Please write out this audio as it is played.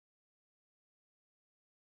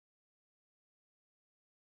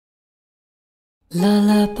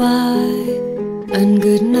Lullaby and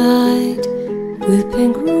good night, with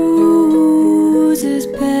pink roses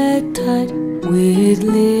bedtight, with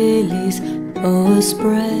lilies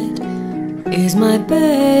o'erspread, is my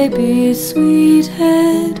baby's sweet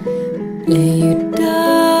head. Lay you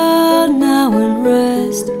down now and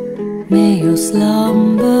rest, may your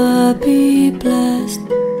slumber be blessed.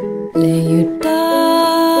 Lay you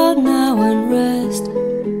down now and rest,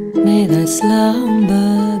 may thy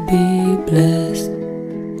slumber be blessed.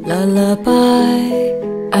 Lullaby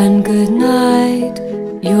and good night,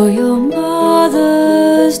 you're your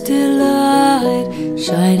mother's delight,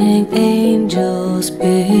 shining angels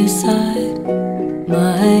beside,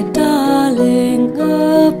 my darling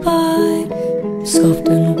abide. Soft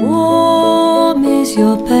and warm is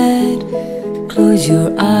your bed, close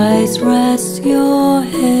your eyes, rest your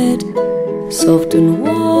head. Soft and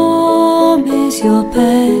warm is your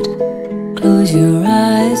bed, close your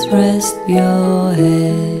eyes, rest your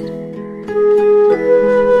head.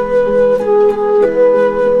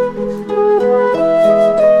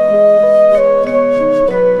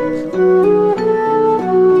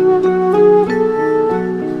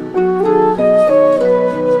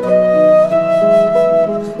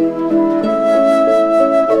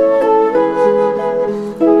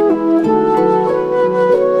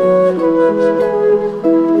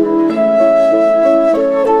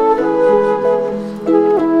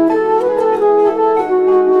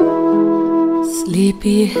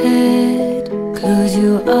 Sleepy head, close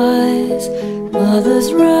your eyes,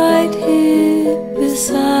 mother's right here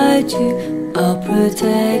beside you. I'll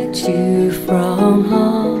protect you from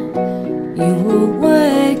harm, you will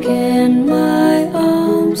wake in my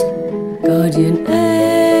arms. Guardian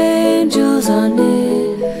angels are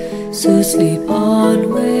near, so sleep on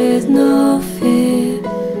with no fear.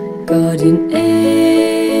 Guardian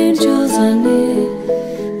angels are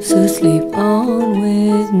near, so sleep on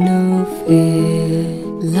with no fear.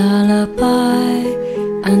 Lullaby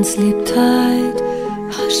and sleep tight,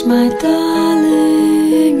 hush my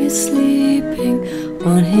darling is sleeping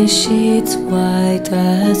on his sheets white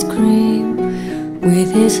as cream,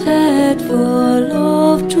 with his head full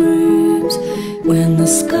of dreams. When the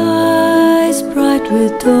sky's bright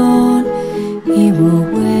with dawn, he will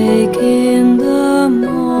wake in the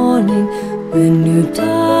morning. When new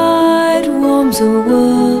tide warms the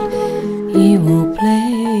world, he will